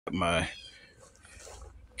My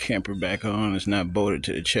camper back on. It's not bolted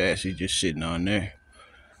to the chassis, just sitting on there.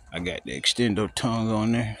 I got the extendo tongue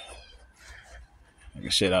on there. Like I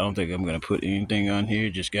said, I don't think I'm gonna put anything on here.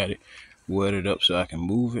 Just got it welded up so I can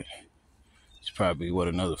move it. It's probably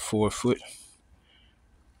another 4 foot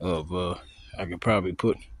of I could probably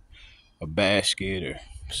put a basket or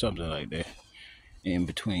something like that in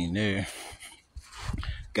between there.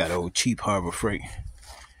 Got old cheap Harbor Freight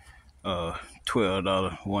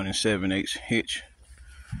 $12 1 7/8 hitch,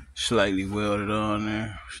 slightly welded on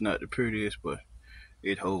there. It's not the prettiest, but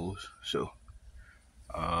it holds. So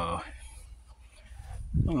I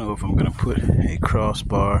don't know if I'm gonna put a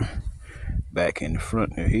crossbar back in the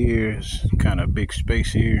front of here. It's kind of big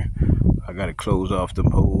space here. I gotta close off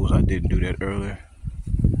them holes. I didn't do that earlier.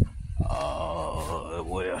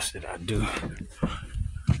 What else did I do?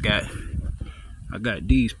 I got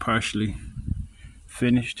these partially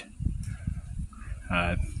finished.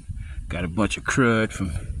 I got a bunch of crud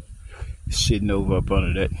from sitting over up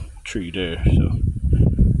under that tree there. So,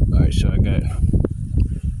 alright, so I got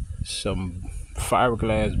some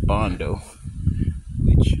fiberglass Bondo,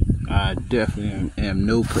 which I definitely am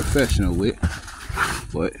no professional with,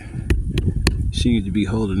 but seems to be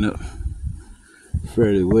holding up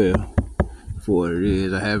fairly well for what it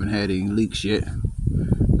is. I haven't had any leaks yet.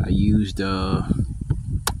 I used I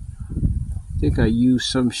think I used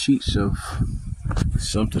some sheets of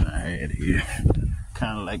something I had here,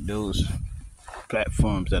 kind of like those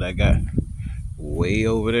platforms that I got way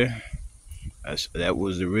over there. That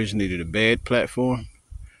was originally the bed platform.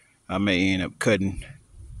 I may end up cutting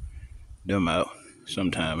them out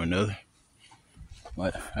sometime or another,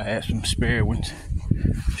 but I had some spare ones.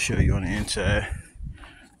 I'll show you on the inside.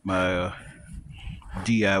 My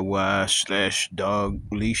DIY / dog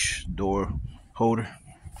leash door holder.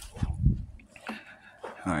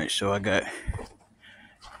 Alright, so I got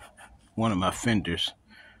one of my fenders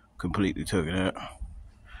completely taken out.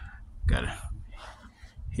 Got a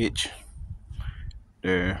hitch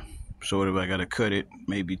there, sort of. I gotta cut it,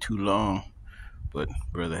 maybe too long, but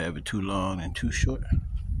rather have it too long than too short.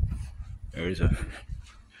 There's a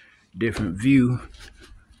different view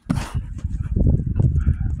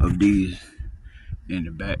of these in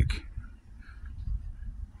the back.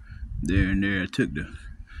 There and there, I took the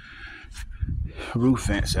roof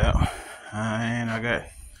vents out, and I got,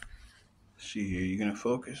 see here, you gonna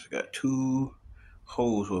focus? I got 2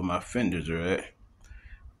 holes where my fenders are at. I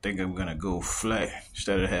think I'm gonna go flat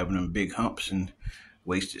instead of having them big humps and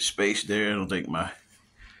wasted space there. I don't think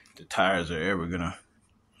the tires are ever gonna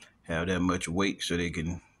have that much weight so they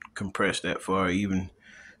can compress that far. Even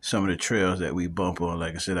some of the trails that we bump on,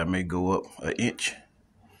 like I said, I may go up an inch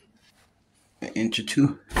or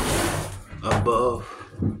 2 above,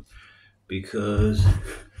 because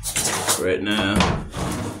right now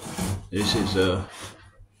this is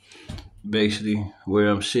basically where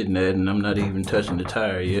I'm sitting at, and I'm not even touching the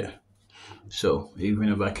tire yet. So even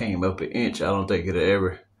if I came up an inch, I don't think it'll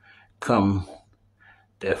ever come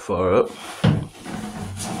that far up.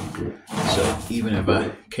 So even if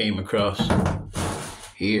I came across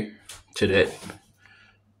here to that,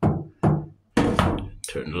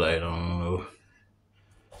 turn the light on, or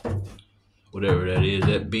whatever that is,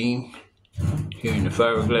 that beam here in the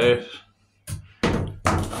fiberglass,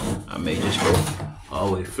 I may just go all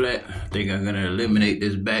the way flat. I think I'm gonna eliminate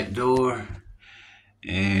this back door,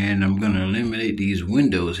 and I'm gonna eliminate these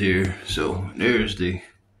windows here. So there's the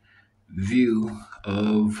view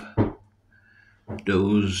of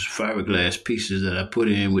those fiberglass pieces that I put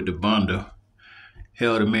in with the Bondo.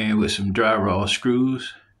 Held them in with some drywall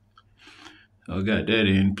screws. So I got that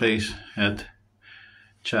in place. Have to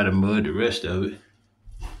try to mud the rest of it.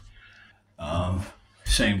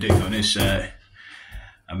 Same thing on this side.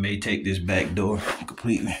 I may take this back door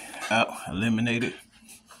completely out, eliminate it,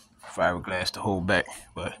 fiberglass the whole back,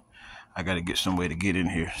 but I gotta get some way to get in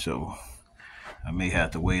here, so I may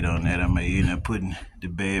have to wait on that. I may end up putting the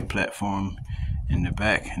bed platform in the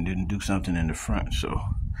back and then do something in the front. So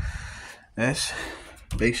that's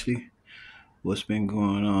basically what's been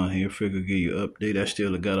going on here. Figure give you an update. I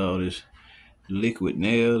still got all this liquid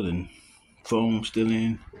nail and foam still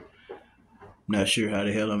in. Not sure how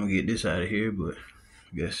the hell I'm gonna get this out of here, but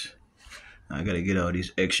I guess I gotta get all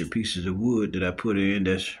these extra pieces of wood that I put in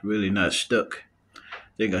that's really not stuck. I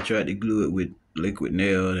think I tried to glue it with liquid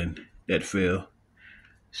nail and that fell.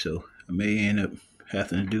 So I may end up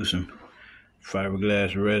having to do some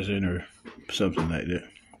fiberglass resin or something like that.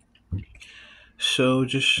 So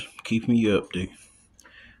just keeping you update.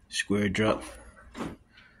 sqauredrop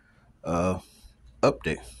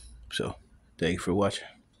update. So thank you for watching.